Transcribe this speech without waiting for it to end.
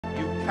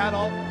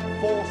cannot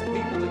force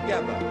people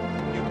together.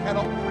 You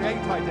cannot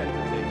create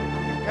identity.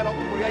 You cannot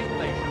create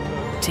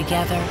nationhood.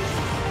 Together,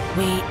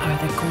 we are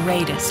the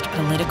greatest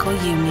political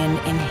union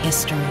in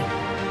history.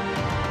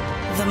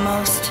 The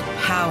most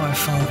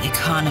powerful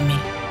economy.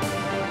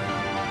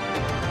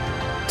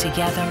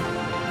 Together,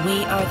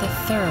 we are the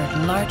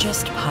third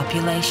largest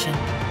population.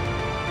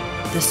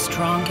 The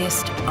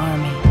strongest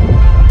army.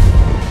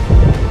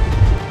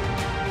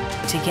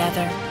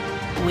 Together,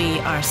 we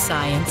are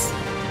science,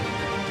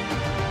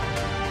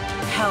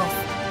 health,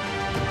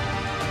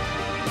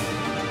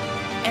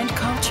 and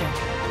culture.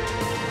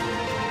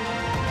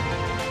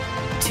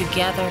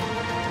 Together,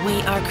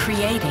 we are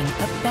creating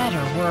a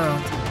better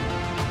world.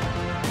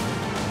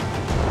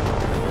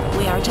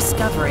 We are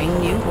discovering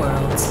new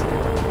worlds.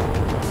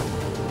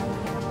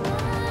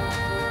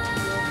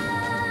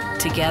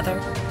 Together,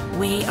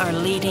 we are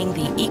leading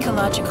the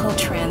ecological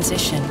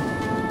transition.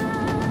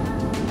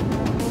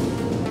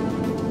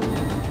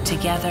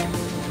 Together,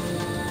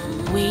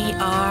 we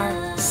are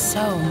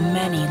so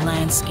many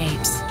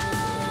landscapes.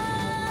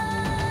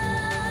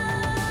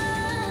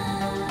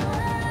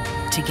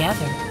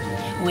 Together,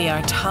 we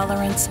are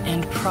tolerance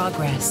and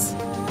progress.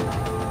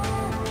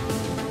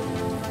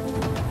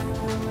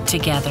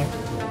 Together,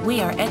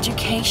 we are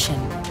education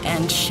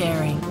and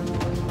sharing.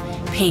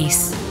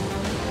 Peace,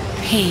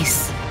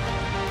 peace,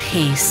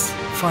 peace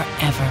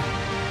forever.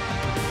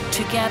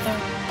 Together,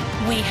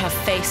 we have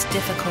faced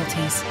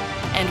difficulties,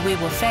 and we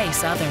will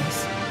face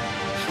others.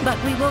 But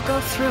we will go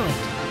through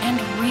it and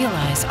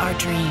realize our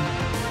dream.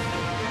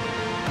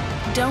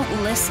 Don't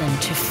listen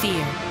to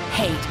fear,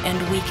 hate, and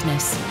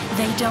weakness.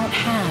 They don't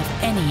have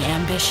any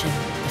ambition.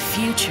 The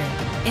future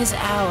is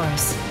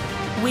ours.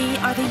 We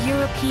are the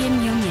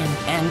European Union,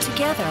 and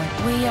together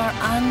we are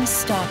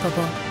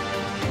unstoppable.